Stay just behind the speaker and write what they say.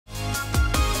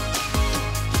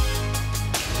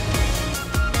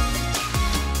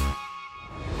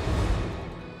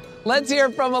Let's hear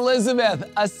from Elizabeth,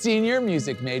 a senior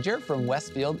music major from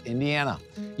Westfield, Indiana.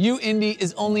 UIndy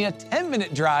is only a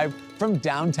 10-minute drive from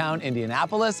downtown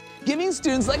Indianapolis, giving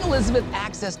students like Elizabeth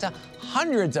access to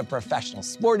hundreds of professional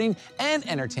sporting and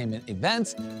entertainment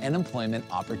events and employment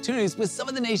opportunities with some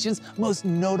of the nation's most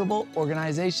notable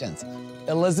organizations.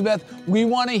 Elizabeth, we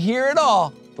want to hear it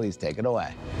all. Please take it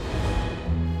away.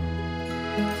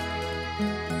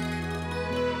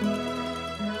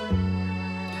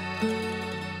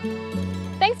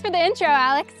 Thanks for the intro,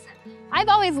 Alex. I've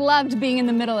always loved being in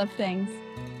the middle of things.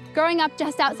 Growing up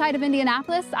just outside of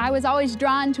Indianapolis, I was always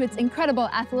drawn to its incredible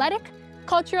athletic,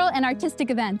 cultural, and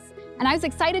artistic events, and I was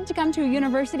excited to come to a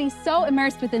university so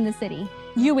immersed within the city,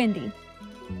 UIndy.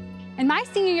 In my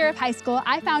senior year of high school,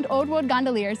 I found old world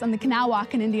gondoliers on the canal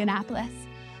walk in Indianapolis.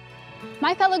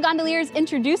 My fellow gondoliers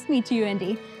introduced me to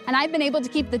UIndy, and I've been able to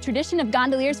keep the tradition of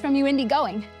gondoliers from UIndy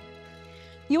going.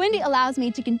 UIndy allows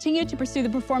me to continue to pursue the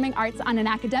performing arts on an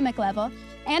academic level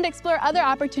and explore other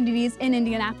opportunities in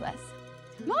Indianapolis.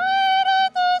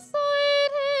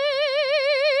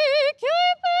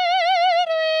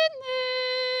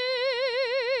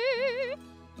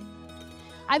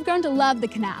 I've grown to love the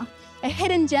canal, a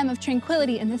hidden gem of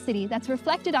tranquility in the city that's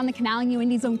reflected on the canal in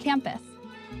UIndy's own campus.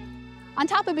 On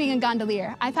top of being a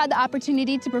gondolier, I've had the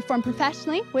opportunity to perform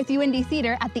professionally with UIndy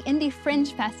Theater at the Indy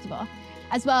Fringe Festival,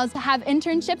 as well as to have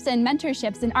internships and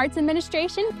mentorships in arts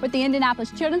administration with the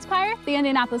Indianapolis Children's Choir, the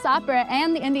Indianapolis Opera,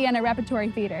 and the Indiana Repertory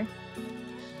Theater.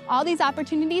 All these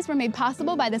opportunities were made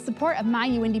possible by the support of my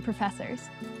UIndy professors.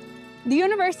 The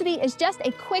university is just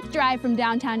a quick drive from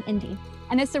downtown Indy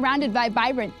and is surrounded by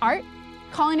vibrant art,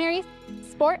 culinary,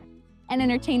 sport, and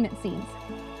entertainment scenes.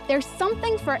 There's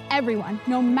something for everyone,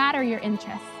 no matter your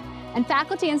interests, and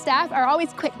faculty and staff are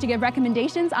always quick to give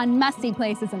recommendations on must-see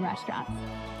places and restaurants.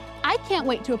 I can't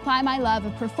wait to apply my love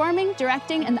of performing,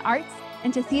 directing, and the arts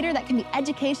into theater that can be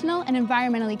educational and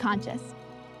environmentally conscious.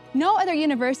 No other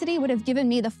university would have given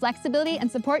me the flexibility and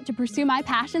support to pursue my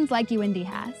passions like UIndy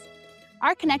has.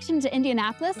 Our connection to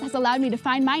Indianapolis has allowed me to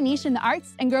find my niche in the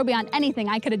arts and grow beyond anything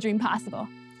I could have dreamed possible.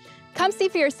 Come see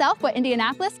for yourself what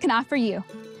Indianapolis can offer you.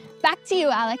 Back to you,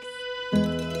 Alex.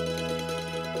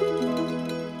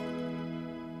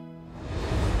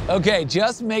 Okay,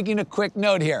 just making a quick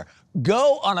note here.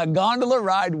 Go on a gondola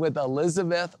ride with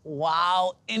Elizabeth.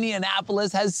 Wow,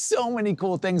 Indianapolis has so many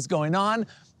cool things going on,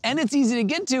 and it's easy to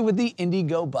get to with the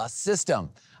Indigo bus system.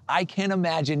 I can't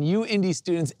imagine UIndy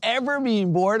students ever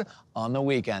being bored on the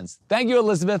weekends. Thank you,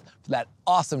 Elizabeth, for that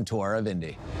awesome tour of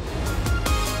Indy.